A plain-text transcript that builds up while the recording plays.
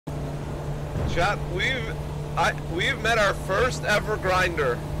Chat, we've met our first ever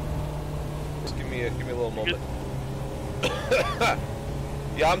grinder. Just give me a little moment.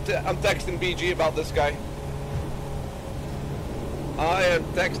 Yeah, I'm texting BG about this guy. I am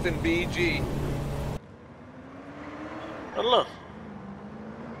texting BG. I don't know.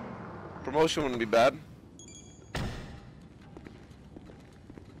 Promotion wouldn't be bad.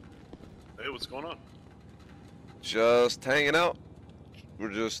 Hey, what's going on? Just hanging out.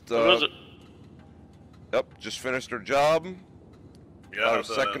 We're just What is it? Yep, just finished our job. Yeah, Our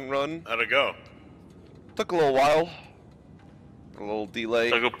second run. How'd it go? Took a little while. A little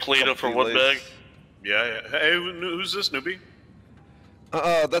delay. I go Play-Doh for one bag. Yeah. Hey, who's this newbie?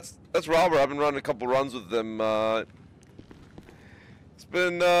 That's Robert. I've been running a couple runs with him. It's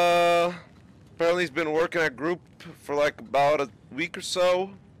been apparently he's been working at group for like about a week or so.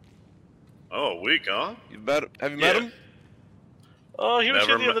 Oh, a week, huh? Have you met him? Oh, he was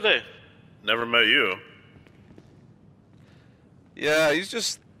here the other day. Never met you. Yeah, he's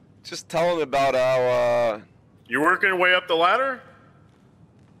just telling about how You're working your way up the ladder?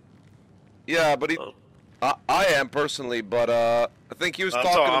 yeah, but I am personally, but I think he was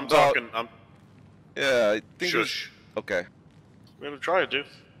talking about. Yeah, I think. Shush. Okay. We're gonna try it, dude.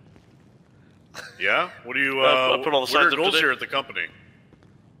 Yeah? What do you? I put all the what are signs your up goals today. here at the company?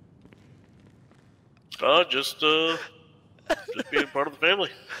 Just being part of the family.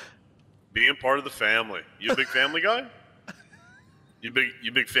 Being part of the family. You a big family guy? You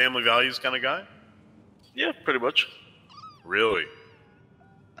big family values kind of guy? Yeah, pretty much. Really?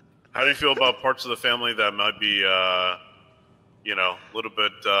 How do you feel about parts of the family that might be, you know, a little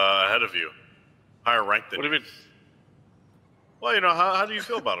bit ahead of you, higher ranked than? What do you mean? Well, you know, how do you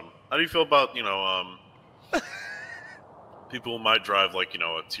feel about them? How do you feel about, you know, people who might drive like, you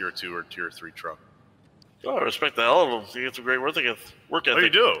know, a tier 2 or tier 3 truck? Oh, I respect the hell out of them. You get some great work ethic. Oh, you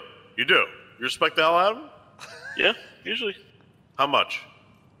do? You do? You respect the hell out of them? Yeah, usually. How much?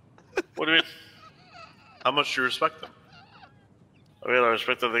 What do you mean? How much do you respect them? I mean, I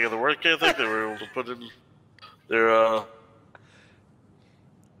respect that they got the work ethic. They were able to put in their, Do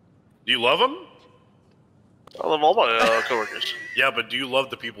you love them? I love all my coworkers. Yeah, but do you love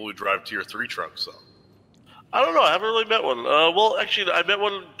the people who drive tier 3 trucks, though? I don't know. I haven't really met one. Well, actually, I met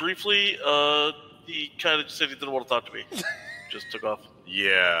one briefly. He kind of said he didn't want to talk to me. Just took off.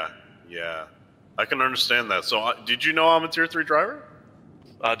 Yeah. I can understand that. So, did you know I'm a tier 3 driver?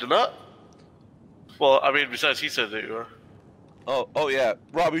 I did not. Well, I mean, besides he said that you are. Oh yeah,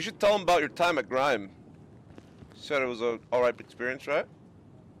 Rob, you should tell him about your time at Grime. You said it was a alright experience, right?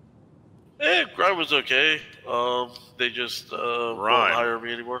 Grime was okay. They just won't hire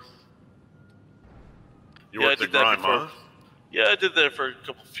me anymore. You worked at Grime, huh? Yeah, I did that for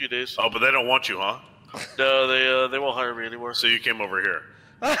a few days. Oh, but they don't want you, huh? No, they won't hire me anymore. So you came over here.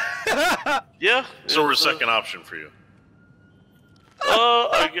 Yeah. So we're a second option for you.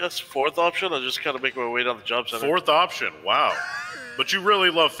 I guess fourth option. I just kind of make my way down the job center. Fourth option, wow. But you really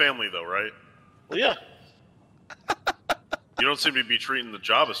love family, though, right? Well, yeah. You don't seem to be treating the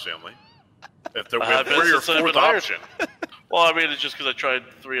job as family. If we're your fourth option. Well, I mean, it's just because I tried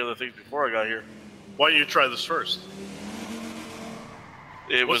 3 other things before I got here. Why don't you try this first?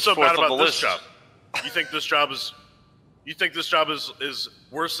 What's so bad about list. this job? You think this job is? You think this job is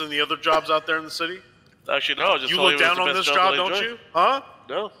worse than the other jobs out there in the city? Actually, no. Just you look down on this job, don't you? Huh?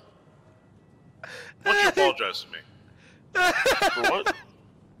 No. Why don't you apologize to me? For what?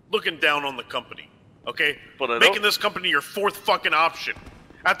 Looking down on the company, okay? But making this company your fourth fucking option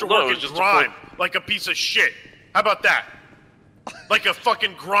after working Grime like a piece of shit. How about that? Like a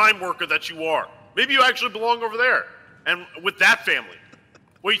fucking Grime worker that you are. Maybe you actually belong over there and with that family.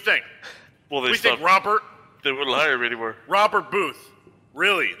 What do you think? Well, what do you think, Robert? They wouldn't hire me anymore. Robert Booth.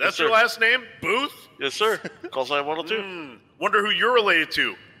 Really? That's your last name? Booth? Yes, sir. Call sign 102. Wonder who you're related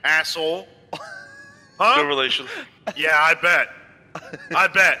to, asshole. Huh? No relation. Yeah, I bet. I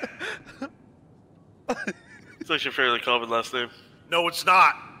bet. It's actually a fairly common last name. No, it's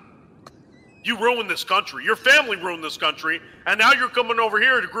not. You ruined this country. Your family ruined this country, and now you're coming over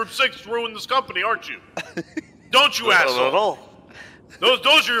here to Group 6 to ruin this company, aren't you? Don't you, asshole? Not at all.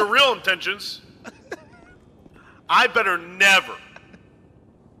 Those are your real intentions. I better never,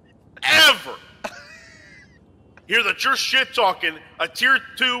 ever hear that you're shit-talking a Tier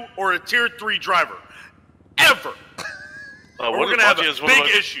 2 or a Tier 3 driver. Ever. Or we're going to have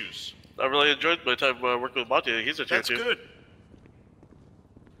big issues. I really enjoyed my time working with Monty. He's a Tier 2. That's good.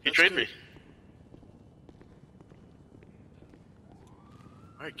 He trained me.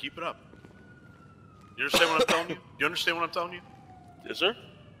 All right, keep it up. You understand what I'm telling you? You understand what I'm telling you? Yes, sir.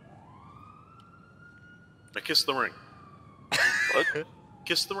 Now kiss the ring. What?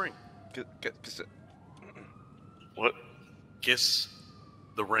 Kiss the ring. Kiss it. What? Kiss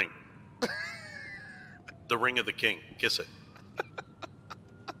the ring. The ring of the king. Kiss it.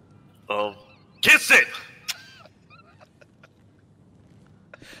 Kiss it!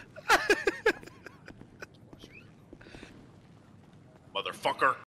 Motherfucker.